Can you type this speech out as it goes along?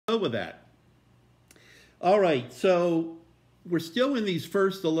with that. All right, so we're still in these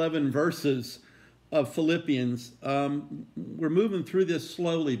first 11 verses of Philippians. We're moving through this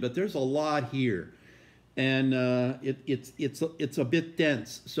slowly, but there's a lot here, and it's a bit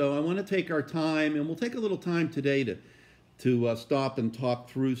dense. So I want to take our time, and we'll take a little time today to stop and talk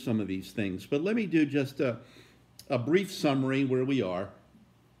through some of these things. But let me do just a brief summary where we are.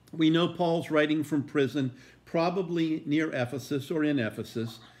 We know Paul's writing from prison, probably near Ephesus or in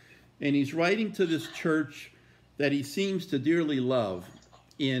Ephesus, and he's writing to this church that he seems to dearly love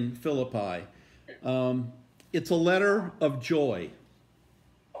in Philippi. It's a letter of joy.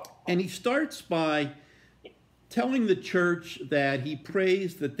 And he starts by telling the church that he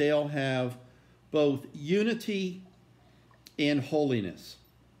prays that they'll have both unity and holiness.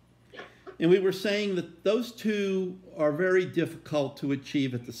 And we were saying that those two are very difficult to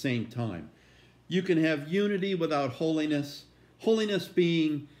achieve at the same time. You can have unity without holiness, holiness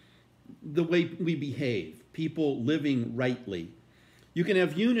being the way we behave, people living rightly. You can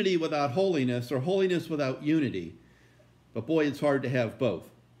have unity without holiness or holiness without unity, but boy, it's hard to have both.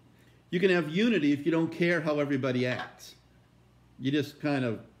 You can have unity if you don't care how everybody acts. You just kind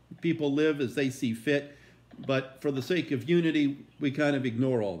of, people live as they see fit, but for the sake of unity, we kind of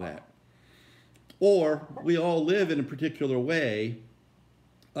ignore all that. Or we all live in a particular way,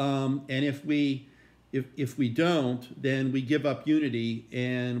 and if we don't, then we give up unity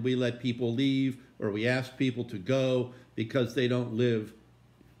and we let people leave, or we ask people to go because they don't live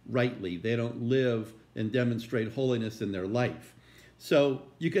rightly. They don't live and demonstrate holiness in their life. So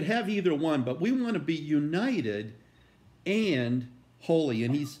you could have either one, but we want to be united and holy.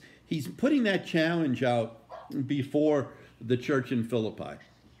 And he's putting that challenge out before the church in Philippi.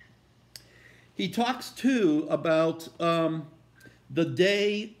 He talks too about the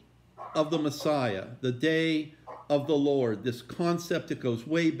day of the Messiah, the day of the Lord, this concept that goes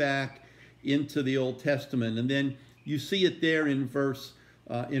way back into the Old Testament. And then you see it there in verse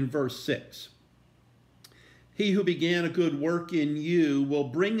 6. He who began a good work in you will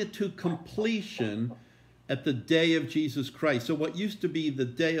bring it to completion at the day of Jesus Christ. So what used to be the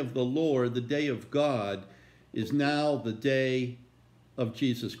day of the Lord, the day of God, is now the day of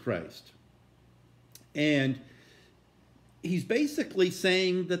Jesus Christ. And he's basically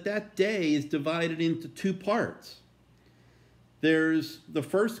saying that that day is divided into two parts. There's the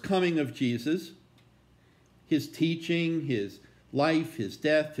first coming of Jesus, his teaching, his life, his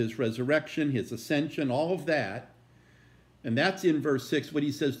death, his resurrection, his ascension, all of that. And that's in verse 6 when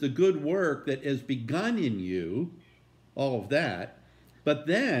he says the good work that has begun in you, all of that. But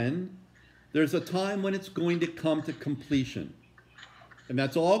then there's a time when it's going to come to completion. And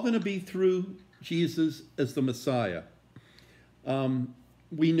that's all going to be through Jesus as the Messiah.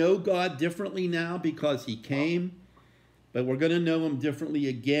 We know God differently now because he came, but we're going to know him differently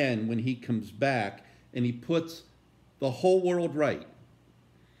again when he comes back and he puts the whole world right.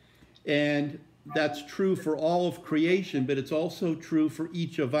 And that's true for all of creation, but it's also true for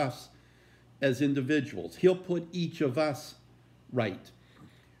each of us as individuals. He'll put each of us right.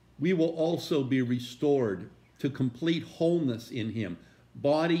 We will also be restored to complete wholeness in him.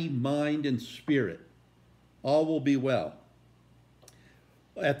 Body, mind, and spirit. All will be well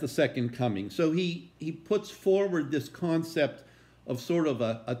at the second coming. So he puts forward this concept of sort of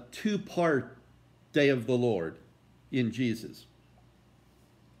a two-part day of the Lord in Jesus.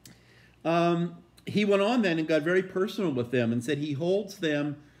 He went on then and got very personal with them and said he holds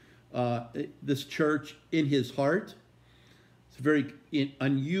them, this church, in his heart. It's a very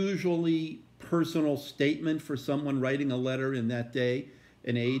unusually personal statement for someone writing a letter in that day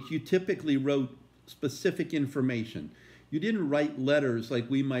and age. You typically wrote specific information. You didn't write letters like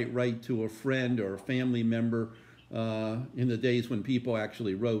we might write to a friend or a family member in the days when people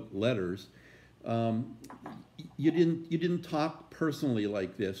actually wrote letters. You didn't talk personally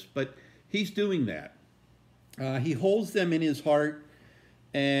like this, but he's doing that. He holds them in his heart,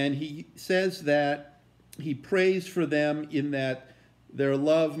 and he says that he prays for them in that their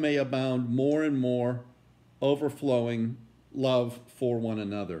love may abound more and more, overflowing love for one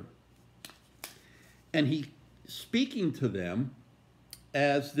another. And he speaking to them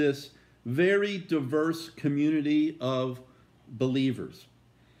as this very diverse community of believers.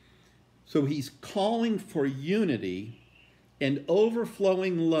 So he's calling for unity and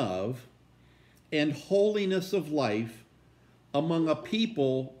overflowing love and holiness of life among a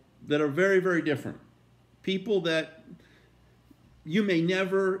people that are very, very different. People that you may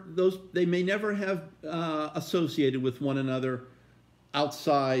never, they may never have associated with one another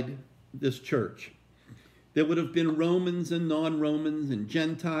outside this church. There would have been Romans and non-Romans and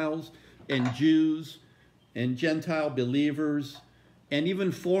Gentiles and Jews and Gentile believers, and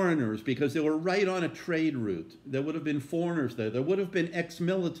even foreigners, because they were right on a trade route. There would have been foreigners there. There would have been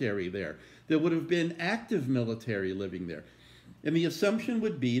ex-military there. There would have been active military living there. And the assumption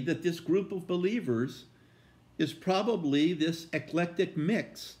would be that this group of believers is probably this eclectic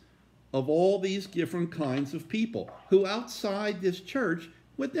mix of all these different kinds of people who outside this church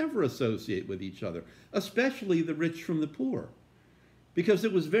would never associate with each other, especially the rich from the poor, because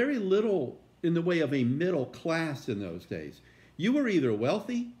there was very little in the way of a middle class in those days. You were either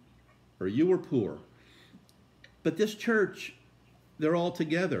wealthy or you were poor. But this church, they're all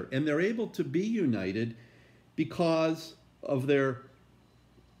together, and they're able to be united because of the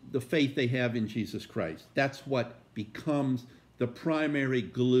faith they have in Jesus Christ. That's what becomes the primary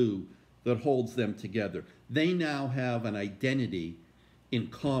glue that holds them together. They now have an identity in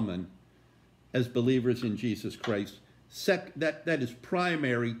common as believers in Jesus Christ. That is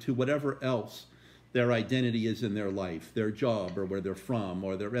primary to whatever else their identity is in their life, their job, or where they're from,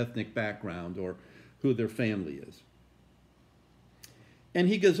 or their ethnic background, or who their family is. And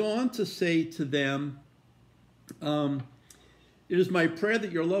he goes on to say to them, it is my prayer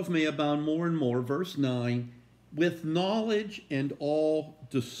that your love may abound more and more, verse 9, with knowledge and all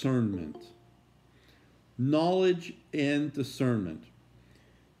discernment. Knowledge and discernment.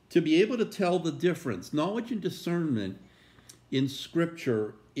 To be able to tell the difference. Knowledge and discernment in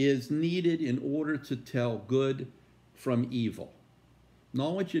Scripture is needed in order to tell good from evil.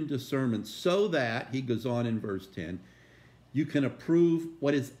 Knowledge and discernment, so that, he goes on in verse 10, you can approve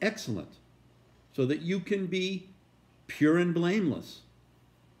what is excellent, so that you can be pure and blameless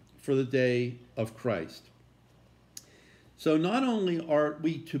for the day of Christ. So not only are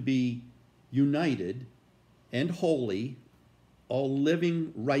we to be united and holy, all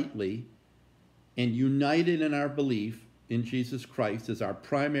living rightly and united in our belief in Jesus Christ as our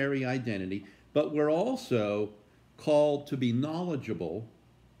primary identity, but we're also called to be knowledgeable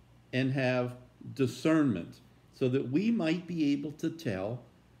and have discernment so that we might be able to tell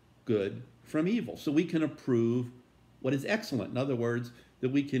good from evil, so we can approve what is excellent. In other words, that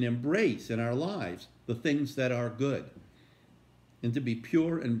we can embrace in our lives the things that are good, and to be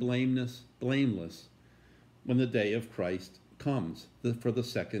pure and blameless when the day of Christ comes, for the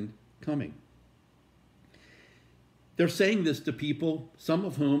second coming. They're saying this to people, some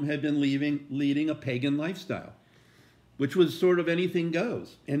of whom had been leading a pagan lifestyle, which was sort of anything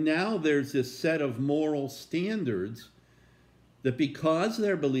goes. And now there's this set of moral standards that because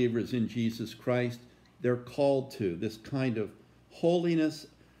they're believers in Jesus Christ, they're called to, this kind of holiness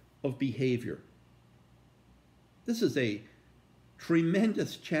of behavior. This is a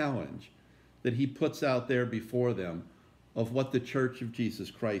tremendous challenge that he puts out there before them of what the Church of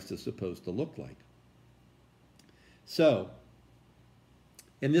Jesus Christ is supposed to look like. So,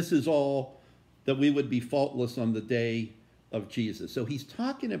 and this is all that we would be faultless on the day of Jesus. So he's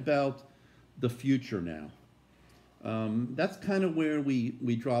talking about the future now. That's kind of where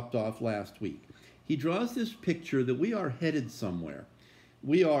we dropped off last week. He draws this picture that we are headed somewhere.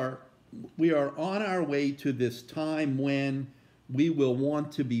 We are on our way to this time when we will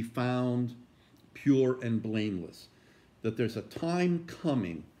want to be found pure and blameless. That there's a time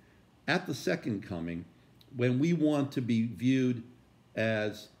coming, at the second coming, when we want to be viewed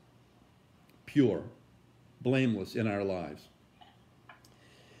as pure, blameless in our lives.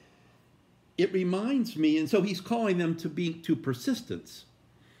 It reminds me, and so he's calling them to persistence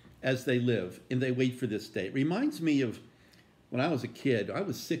as they live and they wait for this day. It reminds me of when I was a kid. I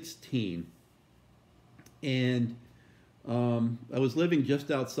was 16, and I was living just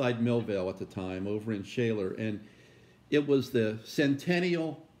outside Millvale at the time, over in Shaler, and it was the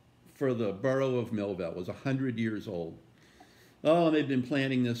centennial for the borough of Millvale. It was 100 years old. Oh, they've been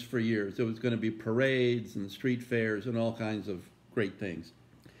planning this for years. There was going to be parades and street fairs and all kinds of great things.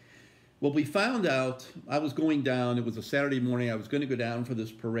 Well, we found out, I was going down, it was a Saturday morning, I was going to go down for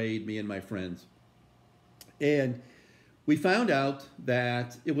this parade, me and my friends. And we found out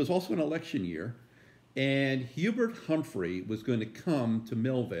that it was also an election year, and Hubert Humphrey was going to come to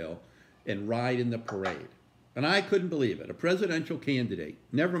Millvale and ride in the parade. And I couldn't believe it. A presidential candidate,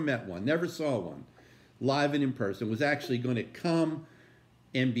 never met one, never saw one, live and in person, was actually going to come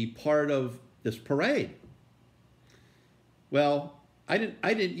and be part of this parade. Well, I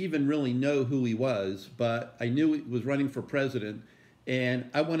didn't even really know who he was, but I knew he was running for president, and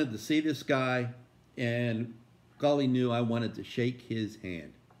I wanted to see this guy, and golly knew I wanted to shake his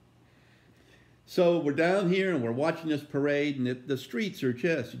hand. So we're down here, and we're watching this parade, and the streets are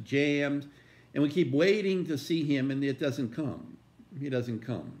just jammed, and we keep waiting to see him, and it doesn't come. He doesn't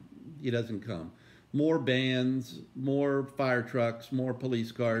come. He doesn't come. More bands, more fire trucks, more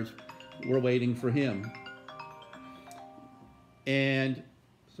police cars. We're waiting for him. And,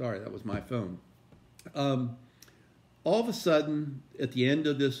 sorry, that was my phone. All of a sudden, at the end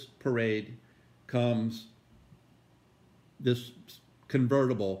of this parade, comes this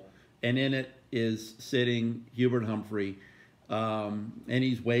convertible, and in it is sitting Hubert Humphrey, and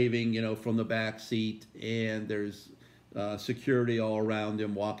he's waving, from the back seat, and there's security all around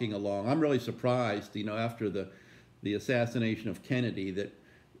him walking along. I'm really surprised, after the assassination of Kennedy, that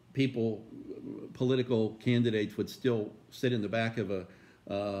political candidates would still sit in the back of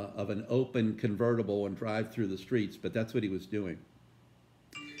an open convertible and drive through the streets, but that's what he was doing.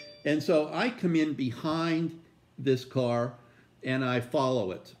 And so I come in behind this car and I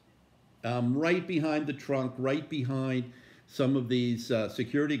follow it. Right behind the trunk, right behind some of these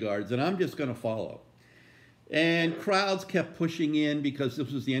security guards, and I'm just going to follow. And crowds kept pushing in because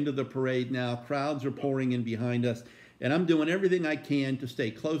this was the end of the parade now. Crowds are pouring in behind us, and I'm doing everything I can to stay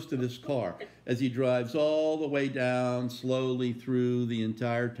close to this car as he drives all the way down slowly through the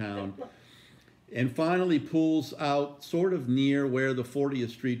entire town, and finally pulls out sort of near where the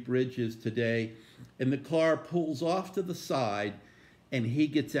 40th Street Bridge is today, and the car pulls off to the side, and he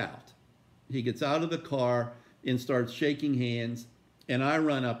gets out. He gets out of the car and starts shaking hands, and I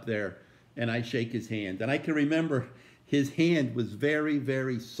run up there and I shake his hand. And I can remember his hand was very,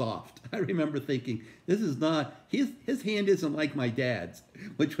 very soft. I remember thinking, this is not, his hand isn't like my dad's,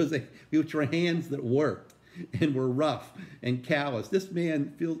 which were hands that worked and were rough and callous. This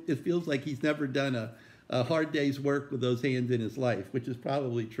man, it feels like he's never done a hard day's work with those hands in his life, which is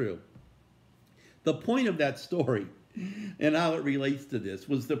probably true. The point of that story and how it relates to this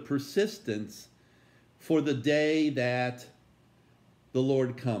was the persistence for the day that the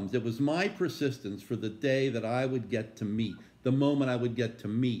Lord comes. It was my persistence for the day that I would get to meet, the moment I would get to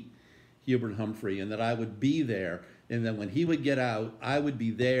meet Hubert Humphrey, and that I would be there, and that when he would get out, I would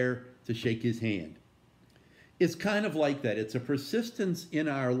be there to shake his hand. It's kind of like that. It's a persistence in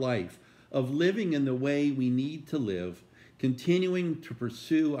our life of living in the way we need to live, continuing to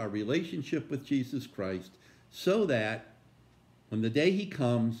pursue our relationship with Jesus Christ, so that when the day he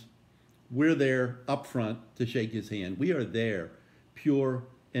comes, we're there up front to shake his hand. We are there, pure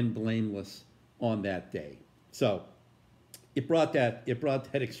and blameless on that day. So it brought that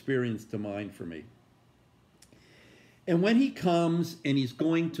experience to mind for me. And when he comes and he's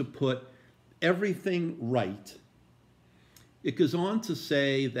going to put everything right, it goes on to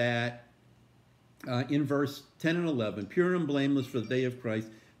say that in verse 10 and 11, pure and blameless for the day of Christ,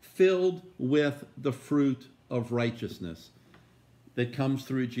 filled with the fruit of righteousness that comes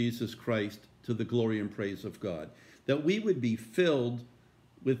through Jesus Christ to the glory and praise of God. That we would be filled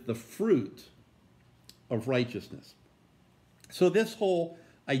with the fruit of righteousness. So this whole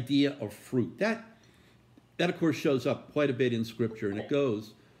idea of fruit, that of course shows up quite a bit in Scripture, and it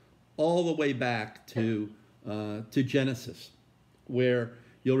goes all the way back to Genesis, where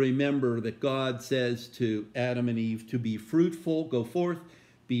you'll remember that God says to Adam and Eve to be fruitful, go forth,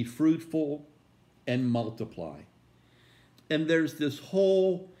 be fruitful, and multiply. And there's this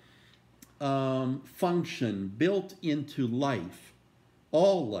whole function built into life,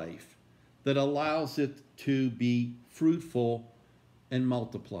 all life, that allows it to be fruitful and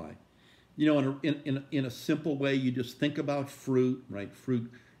multiply. In a simple way, you just think about fruit, right? Fruit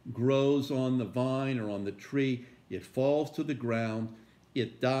grows on the vine or on the tree. It falls to the ground.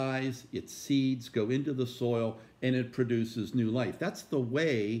 It dies. Its seeds go into the soil, and it produces new life. That's the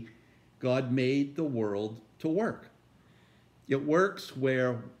way God made the world to work. It works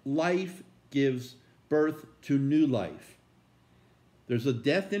where life gives birth to new life. There's a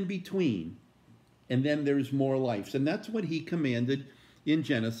death in between, and then there's more life. And that's what he commanded in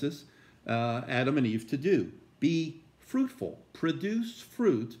Genesis Adam and Eve to do. Be fruitful, produce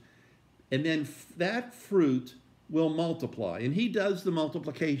fruit, and then that fruit will multiply. And he does the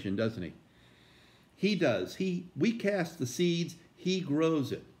multiplication, doesn't he? He does. We cast the seeds, he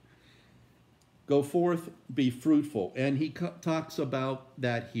grows it. Go forth, be fruitful. And he talks about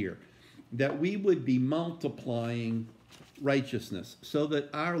that here, that we would be multiplying righteousness so that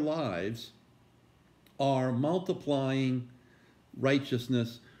our lives are multiplying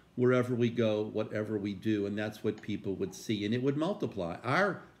righteousness wherever we go, whatever we do. And that's what people would see, and it would multiply.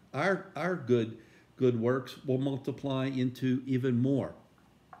 Our good works will multiply into even more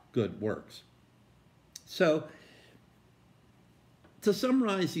good works. So to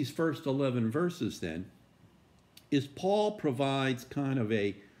summarize these first 11 verses then, is Paul provides kind of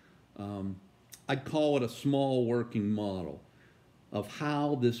I'd call it a small working model of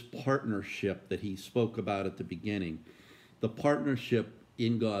how this partnership that he spoke about at the beginning, the partnership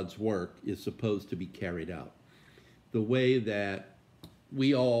in God's work, is supposed to be carried out. The way that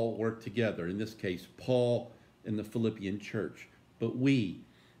we all work together, in this case, Paul and the Philippian church, but we,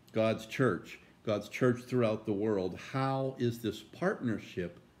 God's church throughout the world, how is this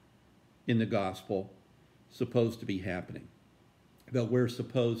partnership in the gospel supposed to be happening? That we're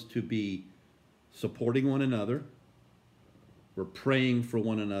supposed to be supporting one another, we're praying for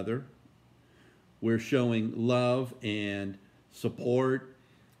one another, we're showing love and support.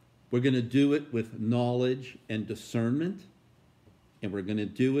 We're going to do it with knowledge and discernment, and we're going to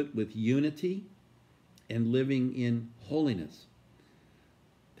do it with unity and living in holiness.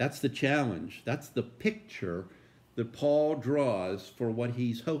 That's the challenge. That's the picture that Paul draws for what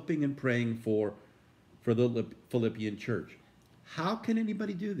he's hoping and praying for the Philippian church. How can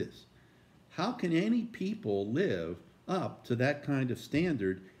anybody do this? How can any people live up to that kind of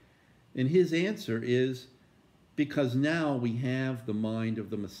standard? And his answer is, because now we have the mind of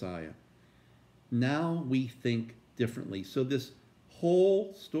the Messiah. Now we think differently. So this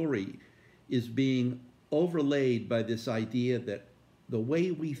whole story is being overlaid by this idea that the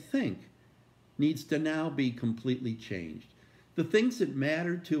way we think needs to now be completely changed. The things that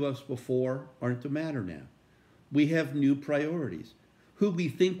mattered to us before aren't to matter now. We have new priorities. Who we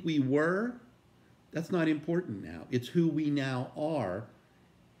think we were, that's not important now. It's who we now are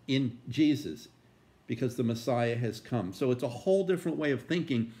in Jesus, because the Messiah has come. So it's a whole different way of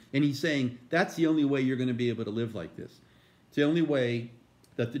thinking, and he's saying that's the only way you're going to be able to live like this. It's the only way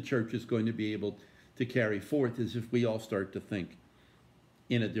that the church is going to be able to carry forth, is if we all start to think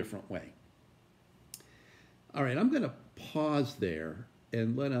in a different way. All right, I'm going to pause there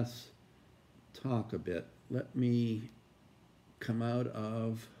and let us talk a bit. Let me come out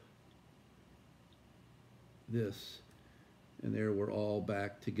of this, and there we're all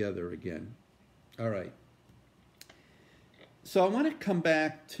back together again. All right. So I want to come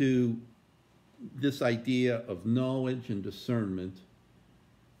back to this idea of knowledge and discernment,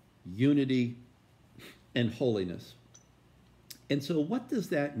 unity and holiness. And so what does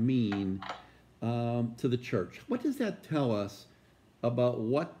that mean to the church? What does that tell us about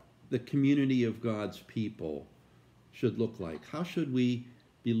what the community of God's people should look like? How should we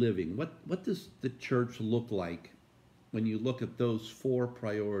be living? What does the church look like when you look at those four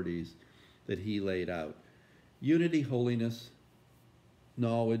priorities that he laid out? Unity, holiness,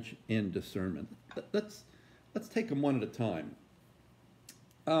 knowledge, and discernment. Let's take them one at a time.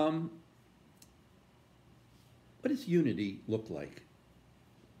 What does unity look like?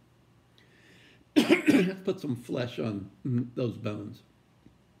 Let's put some flesh on those bones.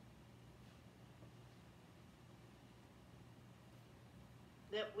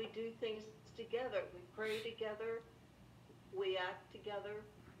 That we do things together. We pray together. We act together.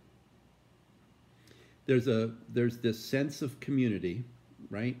 There's this sense of community,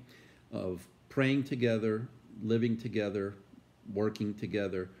 right? Of praying together, living together, working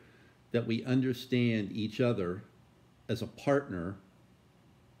together, that we understand each other as a partner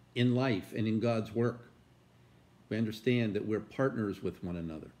in life and in God's work. We understand that we're partners with one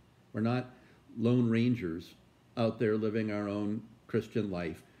another. We're not lone rangers out there living our own Christian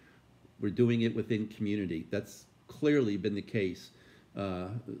life. We're doing it within community. That's clearly been the case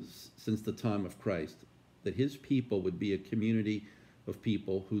since the time of Christ, that his people would be a community of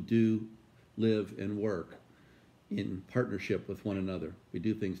people who do live and work in partnership with one another. We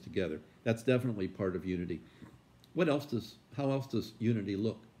do things together. That's definitely part of unity. How else does unity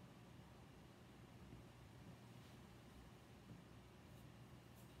look?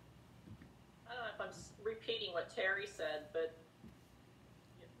 I don't know if I'm repeating what Terry said, but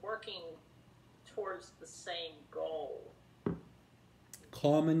working towards the same goal.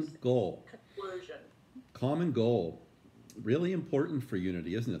 Common goal. Conclusion. Common goal. Really important for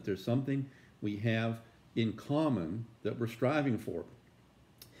unity, isn't it? There's something we have in common that we're striving for.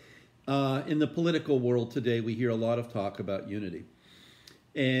 In the political world today, we hear a lot of talk about unity.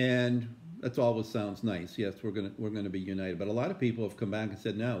 And that always sounds nice. Yes, we're going to be united. But a lot of people have come back and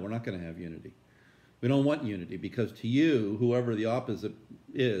said, no, we're not going to have unity. We don't want unity, because to you, whoever the opposite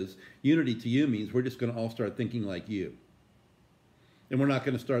is, unity to you means we're just going to all start thinking like you. And we're not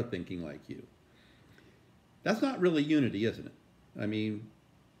going to start thinking like you. That's not really unity, isn't it? I mean,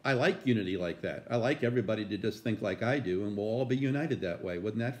 I like unity like that. I like everybody to just think like I do, and we'll all be united that way.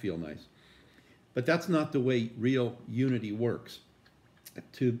 Wouldn't that feel nice? But that's not the way real unity works.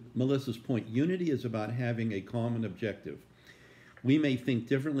 To Melissa's point, unity is about having a common objective. We may think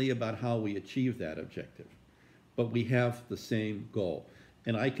differently about how we achieve that objective, but we have the same goal.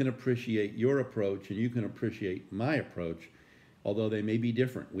 And I can appreciate your approach, and you can appreciate my approach, although they may be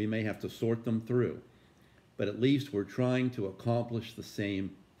different. We may have to sort them through. But at least we're trying to accomplish the same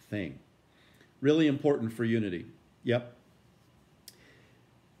thing. Really important for unity. Yep.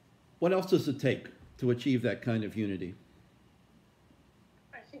 What else does it take to achieve that kind of unity?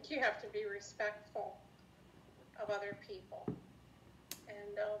 think you have to be respectful of other people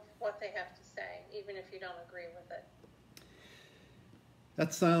and of what they have to say, even if you don't agree with it.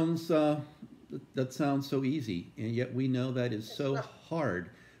 That sounds so easy, and yet we know that is so hard,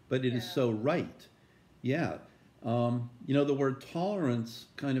 but it is so right. Yeah. The word tolerance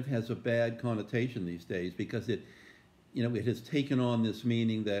kind of has a bad connotation these days because it has taken on this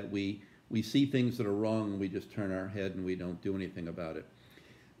meaning that we see things that are wrong and we just turn our head and we don't do anything about it.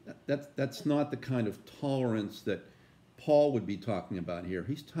 That's not the kind of tolerance that Paul would be talking about here.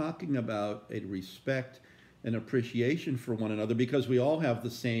 He's talking about a respect and appreciation for one another because we all have the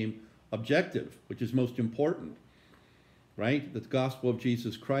same objective, which is most important, right? That the gospel of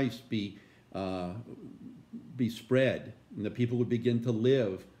Jesus Christ be spread and the people would begin to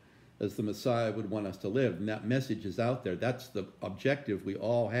live as the Messiah would want us to live. And that message is out there. That's the objective we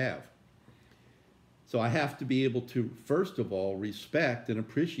all have. So I have to be able to, first of all, respect and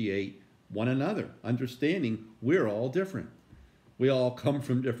appreciate one another, understanding we're all different. We all come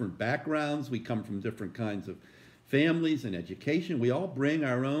from different backgrounds. We come from different kinds of families and education. We all bring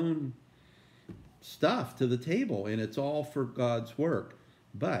our own stuff to the table, and it's all for God's work.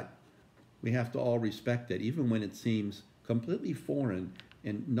 But we have to all respect it, even when it seems completely foreign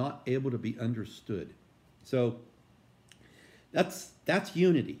and not able to be understood. So that's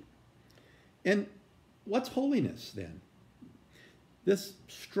unity. And what's holiness then? This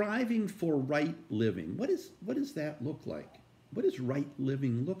striving for right living. What does that look like? What does right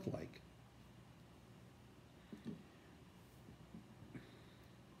living look like?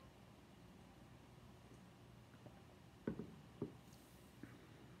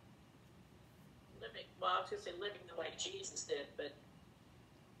 Well, I was going to say living the way Jesus did, but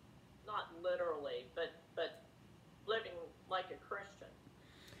not literally, but living like a Christian.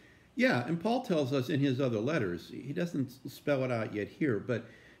 Yeah, and Paul tells us in his other letters, he doesn't spell it out yet here, but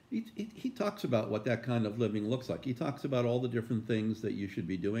he talks about what that kind of living looks like. He talks about all the different things that you should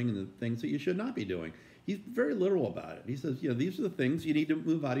be doing and the things that you should not be doing. He's very literal about it. He says, these are the things you need to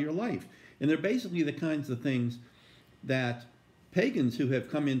move out of your life. And they're basically the kinds of things that pagans who have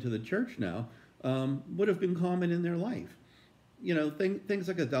come into the church now would have been common in their life. Things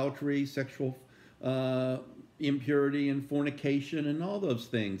like adultery, sexual impurity and fornication and all those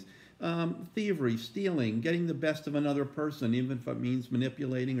things. Thievery, stealing, getting the best of another person, even if it means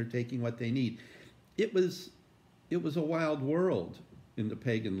manipulating or taking what they need. It was a wild world in the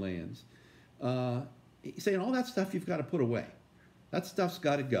pagan lands. He's saying all that stuff you've got to put away. That stuff's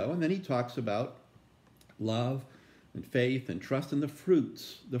got to go. And then he talks about love and faith and trust and the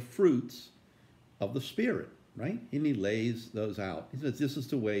fruits of the Spirit, right? And he lays those out. He says this is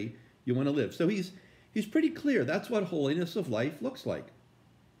the way you want to live. So he's pretty clear. That's what holiness of life looks like.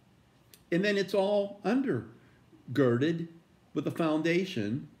 And then it's all undergirded with the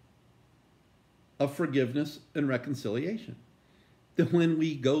foundation of forgiveness and reconciliation. That when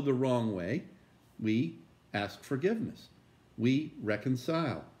we go the wrong way, we ask forgiveness. We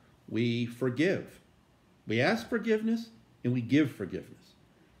reconcile. We forgive. We ask forgiveness and we give forgiveness.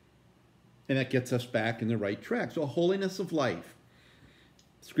 And that gets us back in the right track. So holiness of life.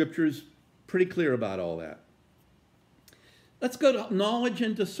 Scripture's pretty clear about all that. Let's go to knowledge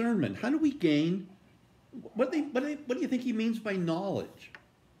and discernment. How do we gain? What do you think he means by knowledge?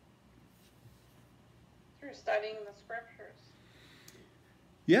 Through studying the scriptures.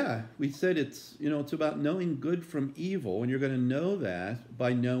 Yeah, we said it's about knowing good from evil, and you're going to know that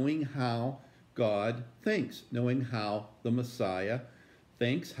by knowing how God thinks, knowing how the Messiah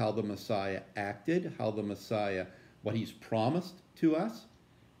thinks, how the Messiah acted, how the Messiah, what he's promised to us,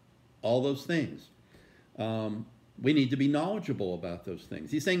 all those things. We need to be knowledgeable about those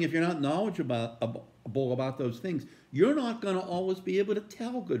things. He's saying if you're not knowledgeable about those things, you're not going to always be able to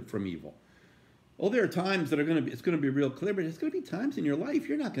tell good from evil. Oh, there are times that it's going to be real clear, but there's going to be times in your life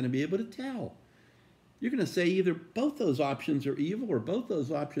you're not going to be able to tell. You're going to say either both those options are evil or both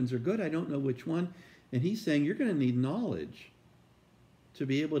those options are good. I don't know which one. And he's saying you're going to need knowledge to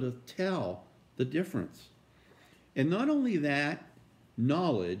be able to tell the difference. And not only that,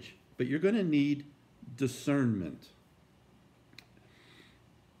 knowledge, but you're going to need discernment.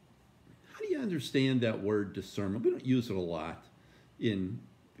 How do you understand that word discernment? We don't use it a lot in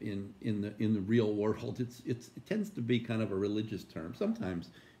the real world. It tends to be kind of a religious term. Sometimes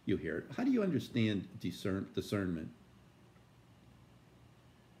you hear it. How do you understand discernment?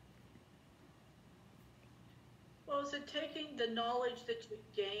 Well, is it taking the knowledge that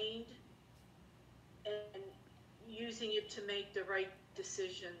you've gained and using it to make the right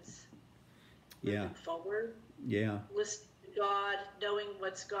decisions moving forward? Yeah. Listening to God, knowing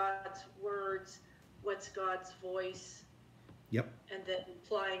what's God's words, what's God's voice, Yep. and then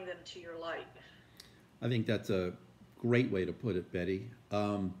applying them to your life. I think that's a great way to put it, Betty.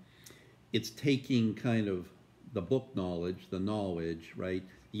 It's taking kind of the book knowledge, the knowledge, right?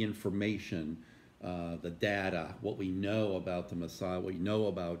 The information, the data, what we know about the Messiah, what we know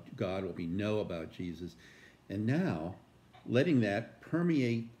about God, what we know about Jesus, and now letting that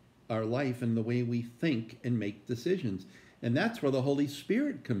permeate our life and the way we think and make decisions. And that's where the Holy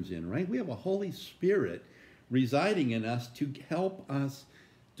Spirit comes in, right? We have a Holy Spirit residing in us to help us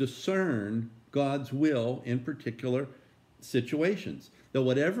discern God's will in particular situations. That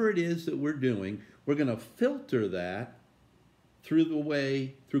whatever it is that we're doing, we're going to filter that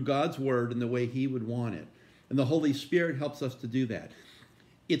through God's word and the way he would want it. And the Holy Spirit helps us to do that.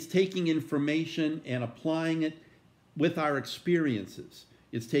 It's taking information and applying it with our experiences.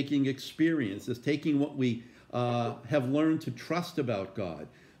 It's taking experience. It's taking what we have learned to trust about God,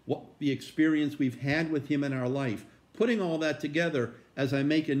 what the experience we've had with him in our life, putting all that together as I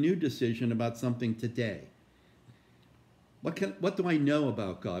make a new decision about something today. What do I know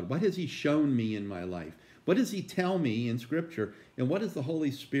about God? What has he shown me in my life? What does he tell me in Scripture? And what is the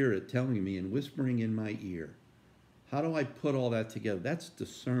Holy Spirit telling me and whispering in my ear? How do I put all that together? That's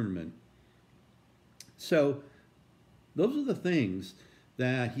discernment. So those are the things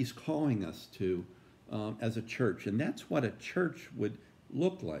that he's calling us to as a church. And that's what a church would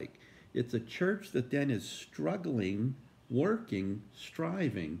look like. It's a church that then is struggling, working,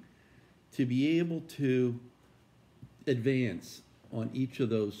 striving to be able to advance on each of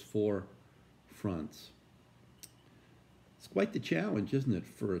those four fronts. It's quite the challenge, isn't it,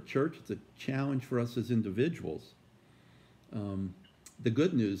 for a church? It's a challenge for us as individuals. The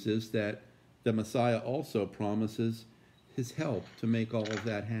good news is that the Messiah also promises his help to make all of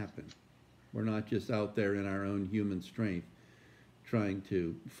that happen. We're not just out there in our own human strength trying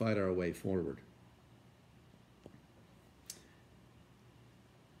to fight our way forward.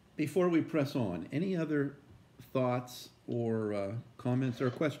 Before we press on, any other thoughts or comments or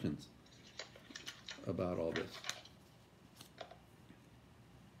questions about all this?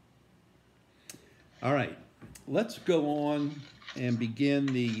 All right, let's go on and begin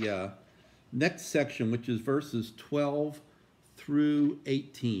the next section, which is verses 12 through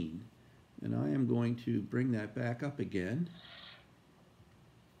 18. And I am going to bring that back up again.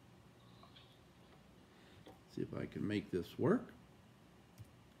 See if I can make this work.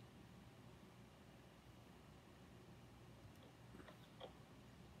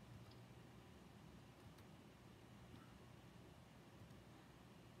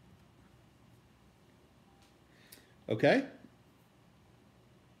 Okay?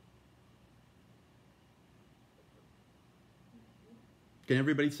 Can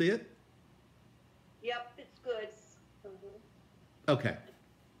everybody see it? Yep, it's good. Okay.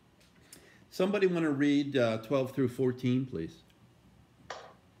 Somebody want to read 12 through 14, please?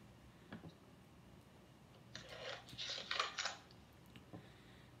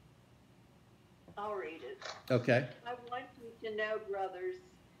 I'll read it. Okay. I want you to know, brothers,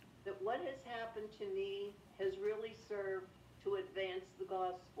 that what has happened to me has really served to advance the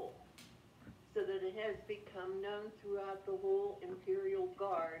gospel, so that it has become known throughout the whole imperial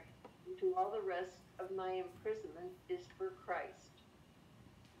guard, and to all the rest of my imprisonment is for Christ.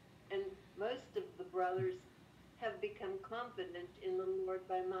 And most of the brothers have become confident in the Lord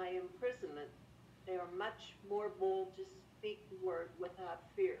by my imprisonment. They are much more bold to speak the word without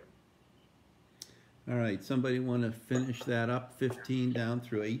fear. All right. Somebody want to finish that up, 15 down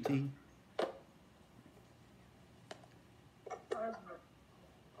through 18?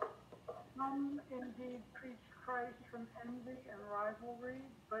 Some indeed preach Christ from envy and rivalry,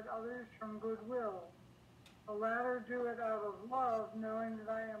 but others from goodwill. The latter do it out of love, knowing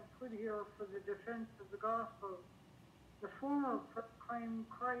that I am put here for the defense of the gospel. The former proclaim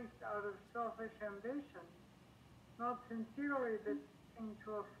Christ out of selfish ambition, not sincerely, but seeking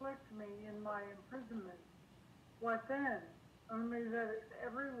to afflict me in my imprisonment. What then? Only that in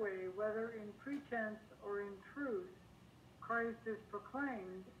every way, whether in pretense or in truth, Christ is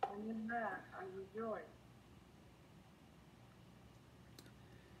proclaimed, and in that I rejoice.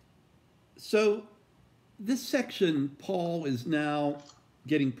 So this section, Paul is now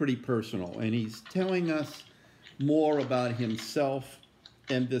getting pretty personal, and he's telling us more about himself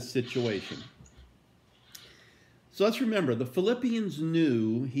and this situation. So let's remember, the Philippians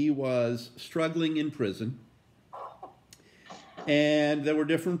knew he was struggling in prison, and there were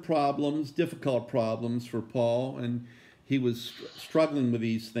different problems, difficult problems for Paul, and he was struggling with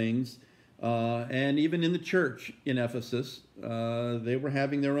these things. And even in the church in Ephesus, they were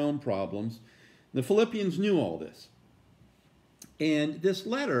having their own problems. The Philippians knew all this. And this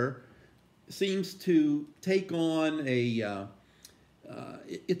letter seems to take on a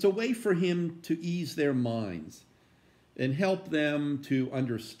it's a way for him to ease their minds and help them to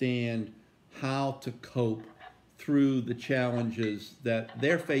understand how to cope through the challenges that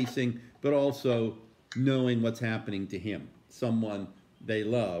they're facing, but also knowing what's happening to him, someone they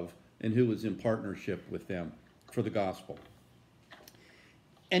love and who is in partnership with them for the gospel.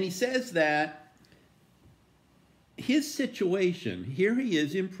 And he says that his situation, here he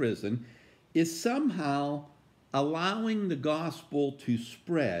is in prison, is somehow allowing the gospel to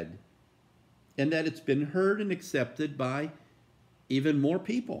spread, and that it's been heard and accepted by even more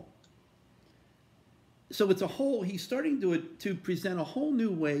people. So it's he's starting to present a whole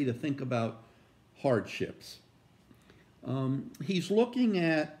new way to think about hardships. He's looking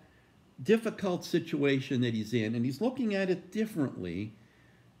at difficult situation that he's in, and he's looking at it differently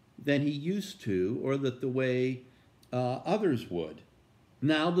than he used to, or that the way others would,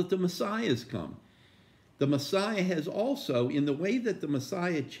 now that the Messiah has come. The Messiah has also, in the way that the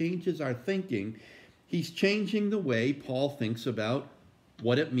Messiah changes our thinking, he's changing the way Paul thinks about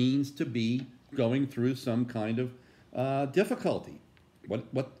what it means to be going through some kind of difficulty.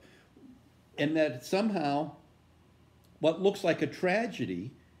 And that somehow what looks like a tragedy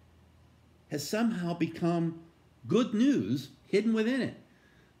has somehow become good news hidden within it.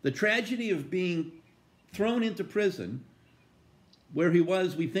 The tragedy of being thrown into prison, where he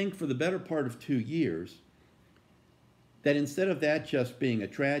was, we think, for the better part of 2 years, that instead of that just being a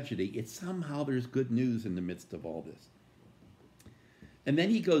tragedy, it's somehow there's good news in the midst of all this. And then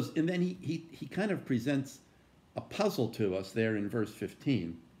he goes, and then he kind of presents a puzzle to us there in verse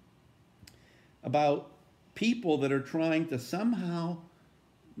 15 about people that are trying to somehow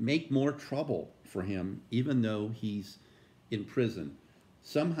make more trouble for him, even though he's in prison.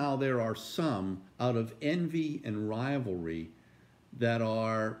 Somehow there are some, out of envy and rivalry, that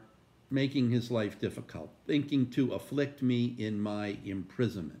are making his life difficult, thinking to afflict me in my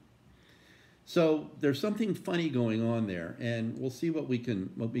imprisonment. So there's something funny going on there, and we'll see what we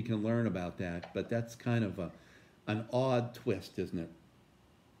can learn about that. But that's kind of an odd twist, isn't it?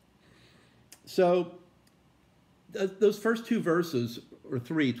 So those first two verses, or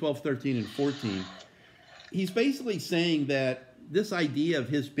 12, 13, and 14, he's basically saying that this idea of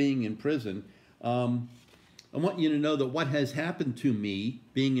his being in prison, I want you to know that what has happened to me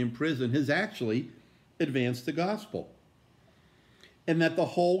being in prison has actually advanced the gospel. And that the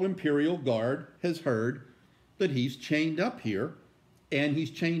whole imperial guard has heard that he's chained up here, and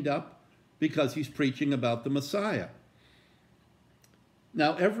he's chained up because he's preaching about the Messiah.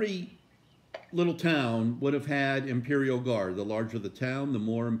 Now, every little town would have had imperial guard. The larger the town, the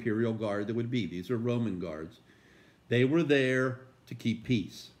more imperial guard there would be. These are Roman guards. They were there to keep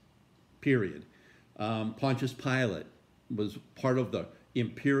peace, period. Pontius Pilate was part of the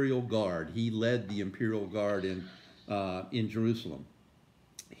imperial guard. He led the imperial guard in Jerusalem.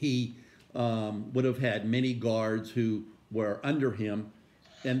 He would have had many guards who were under him,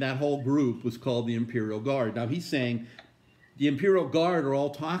 and that whole group was called the imperial guard. Now he's saying the imperial guard are all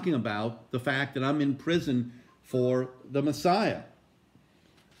talking about the fact that I'm in prison for the Messiah.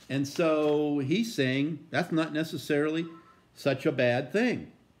 And so he's saying that's not necessarily such a bad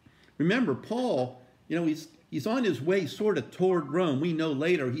thing. Remember, Paul, he's on his way sort of toward Rome. We know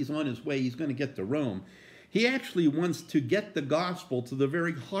later he's on his way, he's going to get to Rome. He actually wants to get the gospel to the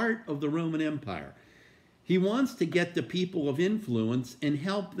very heart of the Roman Empire. He wants to get the people of influence and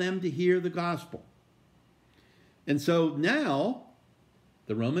help them to hear the gospel. And so now,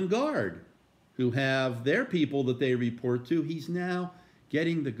 the Roman guard, who have their people that they report to, he's now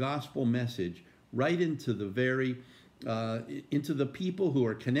getting the gospel message right into the very into the people who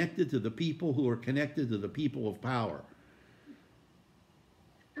are connected to the people who are connected to the people of power.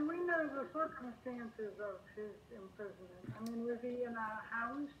 Do we know the circumstances of his imprisonment? I mean, was he in a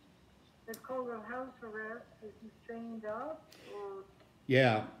house? It's called a house arrest. Is he chained up? Or?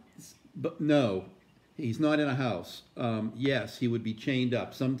 Yeah, but no, he's not in a house. Yes, he would be chained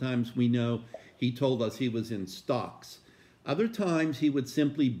up. Sometimes we know he told us he was in stocks. Other times he would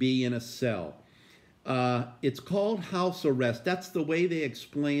simply be in a cell. It's called house arrest. That's the way they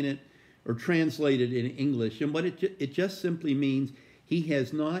explain it or translate it in English. And what it just simply means, he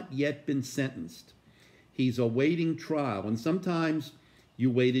has not yet been sentenced. He's awaiting trial. And sometimes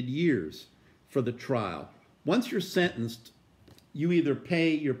you waited years for the trial. Once you're sentenced, you either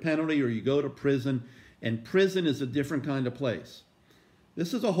pay your penalty or you go to prison. And prison is a different kind of place.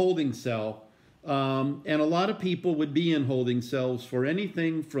 This is a holding cell. And a lot of people would be in holding cells for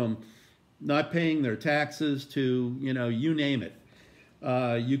anything from not paying their taxes to, you name it.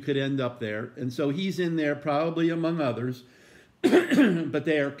 You could end up there. And so he's in there probably among others, but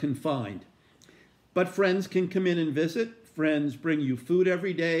they are confined. But friends can come in and visit. friends bring you food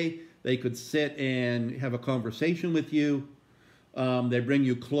every day. They could sit and have a conversation with you. They bring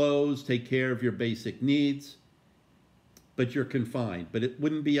you clothes, take care of your basic needs. But you're confined. But it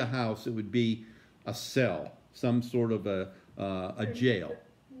wouldn't be a house. It would be a cell, some sort of a jail.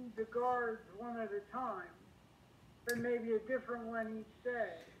 The guards one at a time, but maybe a different one each day.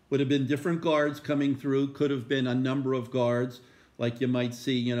 Would have been different guards coming through. Could have been a number of guards, like you might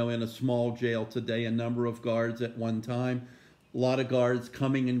see, you know, in a small jail today, a number of guards at one time. A lot of guards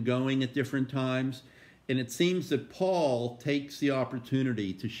coming and going at different times. And it seems that Paul takes the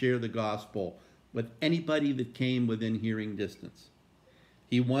opportunity to share the gospel with anybody that came within hearing distance.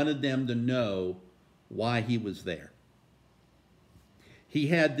 He wanted them to know why he was there. He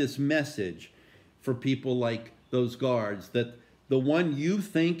had this message for people like those guards, that the one you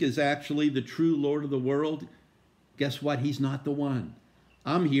think is actually the true Lord of the world, guess what? He's not the one.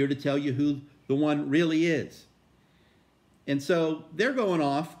 I'm here to tell you who the one really is. And so they're going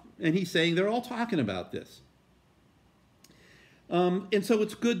off, and he's saying they're all talking about this. And so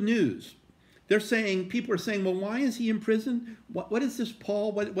it's good news. They're saying, people are saying, well, why is he in prison? What is this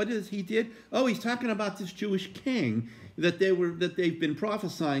Paul? What is he did? Oh, he's talking about this Jewish king that they've been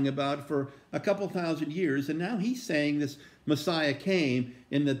prophesying about for a couple thousand years, and now he's saying this Messiah came,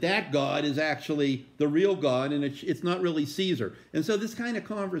 and that God is actually the real God, and it's not really Caesar. And so this kind of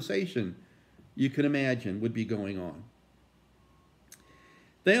conversation, you can imagine, would be going on.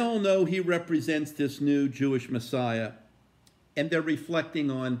 They all know he represents this new Jewish Messiah, and they're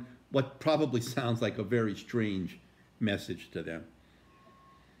reflecting on what probably sounds like a very strange message to them.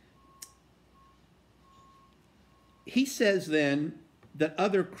 He says then that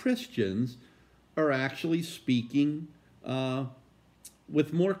other Christians are actually speaking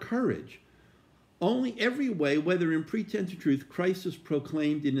with more courage. Only every way, whether in pretense or truth, Christ is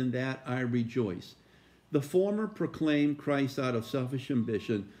proclaimed, and in that I rejoice. The former proclaim Christ out of selfish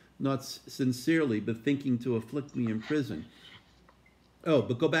ambition, not sincerely, but thinking to afflict me in prison. Oh,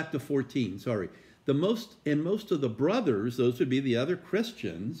 but go back to 14, sorry. Most of the brothers, those would be the other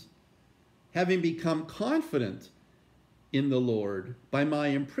Christians, having become confident in the Lord by my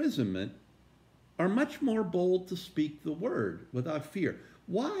imprisonment, are much more bold to speak the word without fear.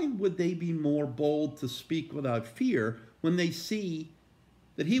 Why would they be more bold to speak without fear when they see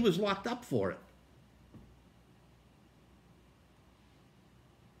that he was locked up for it?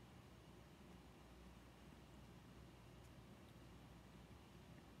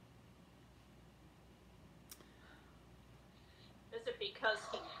 Is it because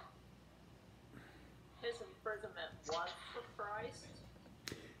his imprisonment was for Christ?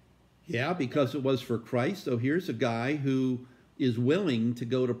 Yeah, because it was for Christ. So here's a guy who is willing to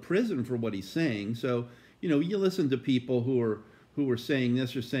go to prison for what he's saying. So, you know, you listen to people who are saying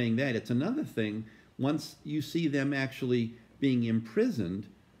this or saying that. It's another thing once you see them actually being imprisoned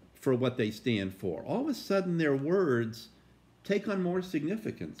for what they stand for. All of a sudden their words take on more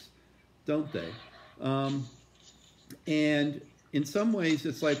significance, don't they? And in some ways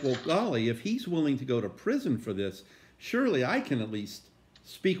it's like, well, golly, if he's willing to go to prison for this, surely I can at least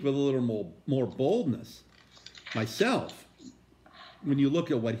speak with a little more boldness myself when you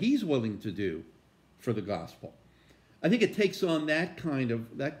look at what he's willing to do for the gospel. I think it takes on that kind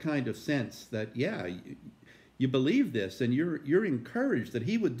of sense that, yeah, you believe this and you're encouraged that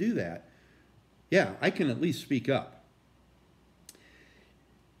he would do that. Yeah, I can at least speak up.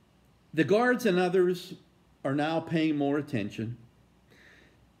 The guards and others are now paying more attention,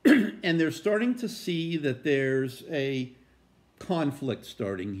 and they're starting to see that there's a conflict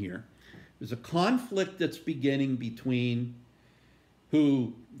starting here. There's a conflict that's beginning between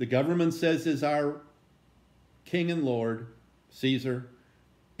who the government says is our king and Lord, Caesar,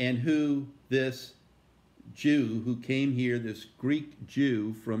 and who this Jew who came here, this Greek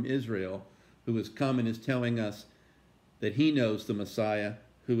Jew from Israel, who has come and is telling us that he knows the Messiah,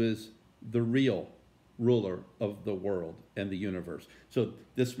 who is the real ruler of the world and the universe. So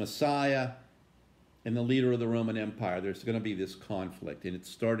this Messiah and the leader of the Roman Empire, there's going to be this conflict, and it's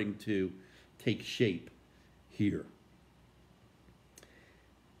starting to take shape here.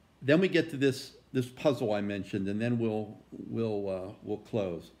 Then we get to this puzzle I mentioned, and then we'll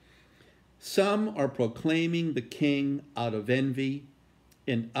close. Some are proclaiming the king out of envy,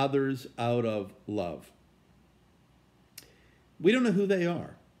 and others out of love. We don't know who they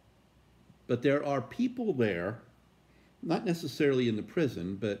are, but there are people there, not necessarily in the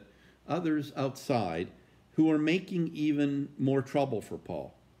prison, but others outside, who are making even more trouble for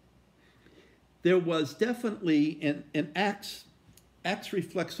Paul. There was definitely, and Acts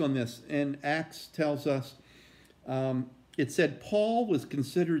reflects on this, and Acts tells us, it said Paul was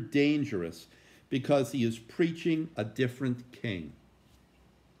considered dangerous because he is preaching a different king.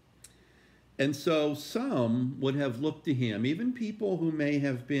 And so some would have looked to him, even people who may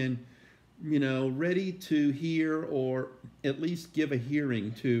have been, ready to hear or at least give a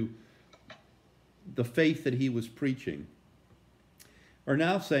hearing to the faith that he was preaching, are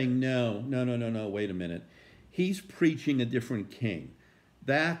now saying, no, wait a minute. He's preaching a different king.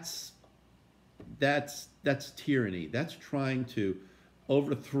 That's tyranny. That's trying to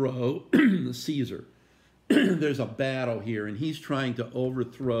overthrow Caesar. There's a battle here, and he's trying to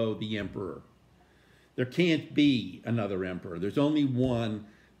overthrow the emperor. There can't be another emperor. There's only one.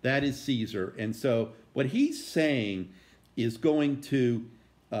 That is Caesar. And so what he's saying is going to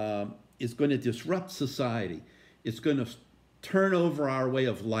disrupt society. It's going to turn over our way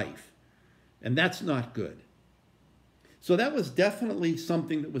of life. And that's not good. So that was definitely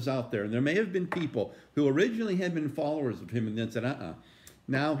something that was out there. And there may have been people who originally had been followers of him and then said,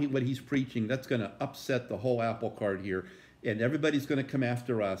 now what he's preaching, that's going to upset the whole apple cart here. And everybody's going to come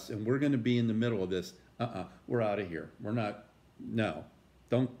after us. And we're going to be in the middle of this. We're out of here. We're not, no.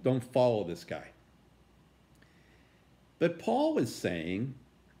 Don't follow this guy. But Paul is saying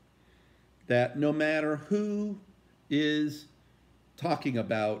that no matter who is talking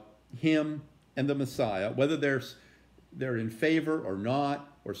about him and the Messiah, whether they're in favor or not,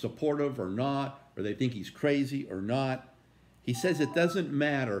 or supportive or not, or they think he's crazy or not, he says it doesn't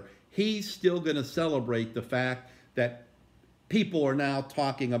matter. He's still going to celebrate the fact that people are now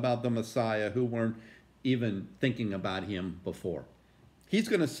talking about the Messiah who weren't even thinking about him before. He's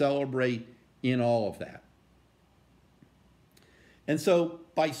going to celebrate in all of that. And so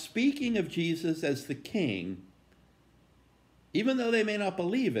by speaking of Jesus as the king, even though they may not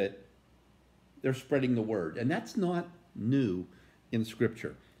believe it, they're spreading the word. And that's not new in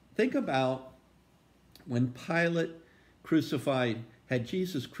Scripture. Think about when Pilate had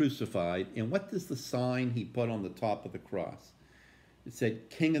Jesus crucified, and what does the sign he put on the top of the cross? It said,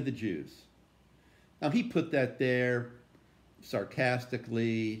 King of the Jews. Now he put that there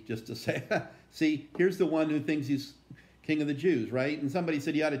sarcastically, just to say, see, here's the one who thinks he's King of the Jews, right? And somebody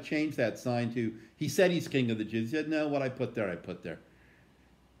said, you ought to change that sign to, he said he's King of the Jews. He said, no, what I put there, I put there.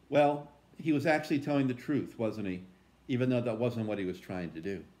 Well, he was actually telling the truth, wasn't he? Even though that wasn't what he was trying to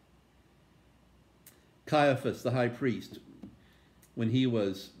do. Caiaphas, the high priest, when he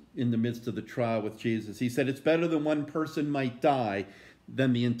was in the midst of the trial with Jesus, he said, it's better that one person might die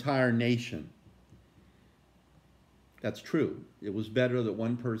than the entire nation. That's true. It was better that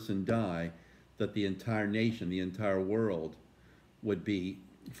one person die, that the entire nation, the entire world would be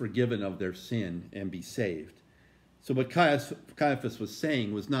forgiven of their sin and be saved. So what Caiaphas was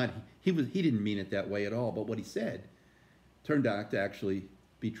saying was not, he didn't mean it that way at all, but what he said turned out to actually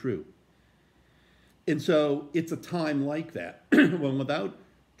be true. And so it's a time like that, when without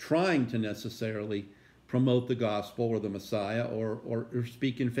trying to necessarily promote the gospel or the Messiah or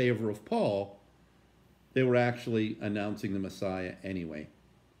speak in favor of Paul, they were actually announcing the Messiah anyway,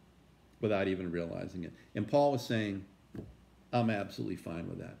 without even realizing it. And Paul was saying, I'm absolutely fine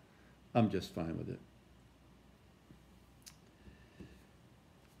with that. I'm just fine with it.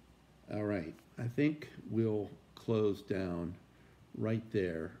 All right, I think we'll close down right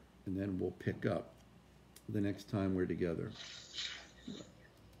there, and then we'll pick up the next time we're together.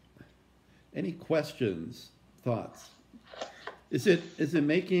 Any questions, thoughts? Is it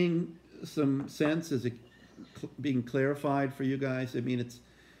making some sense? Is it being clarified for you guys? I mean,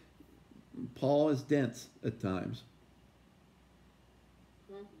 Paul is dense at times.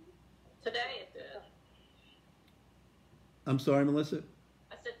 Today it did. I'm sorry, Melissa?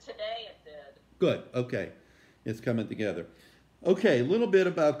 I said today it did. Good, okay. It's coming together. Okay, a little bit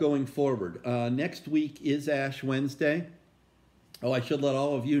about going forward. Next week is Ash Wednesday. Oh, I should let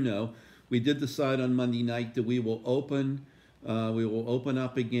all of you know, we did decide on Monday night that we will open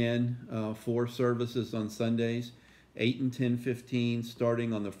up again 4 services on Sundays, 8 and 10:15,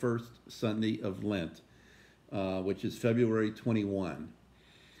 starting on the first Sunday of Lent, which is February 21.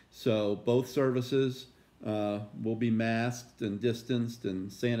 So both services will be masked and distanced and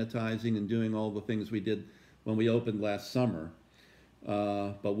sanitizing and doing all the things we did when we opened last summer.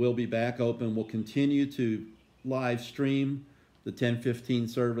 But we'll be back open. We'll continue to live stream the 10:15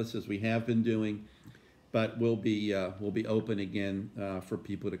 service as we have been doing, but we'll be open again for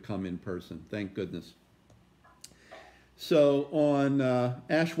people to come in person. Thank goodness. So on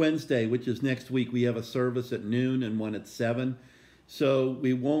Ash Wednesday, which is next week, we have a service at noon and one at 7. So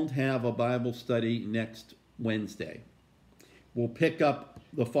we won't have a Bible study next Wednesday. We'll pick up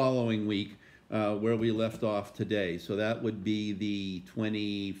the following week where we left off today. So that would be the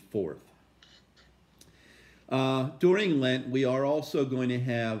 24th. During Lent, we are also going to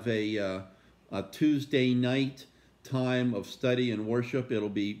have a Tuesday night time of study and worship. It'll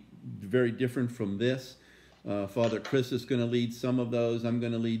be very different from this. Father Chris is going to lead some of those. I'm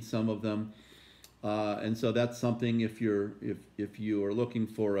going to lead some of them. And so that's something, if you are looking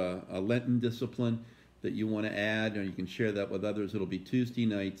for a Lenten discipline that you want to add, or you can share that with others, it'll be Tuesday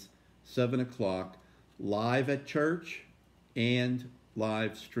nights, 7 o'clock, live at church and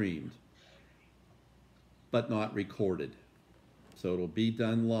live streamed, but not recorded. So it'll be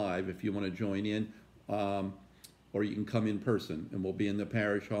done live if you want to join in, or you can come in person, and we'll be in the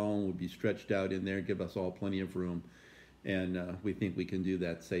parish hall, and we'll be stretched out in there, give us all plenty of room, and we think we can do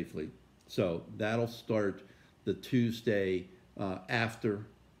that safely. So that'll start the Tuesday after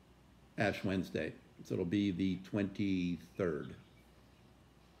Ash Wednesday. So it'll be the 23rd.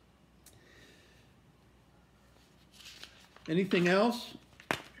 Anything else?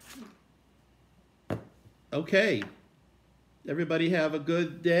 Okay. Everybody have a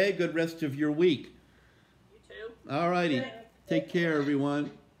good day, good rest of your week. You too. All righty. Take care, everyone.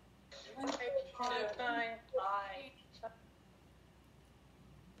 Okay.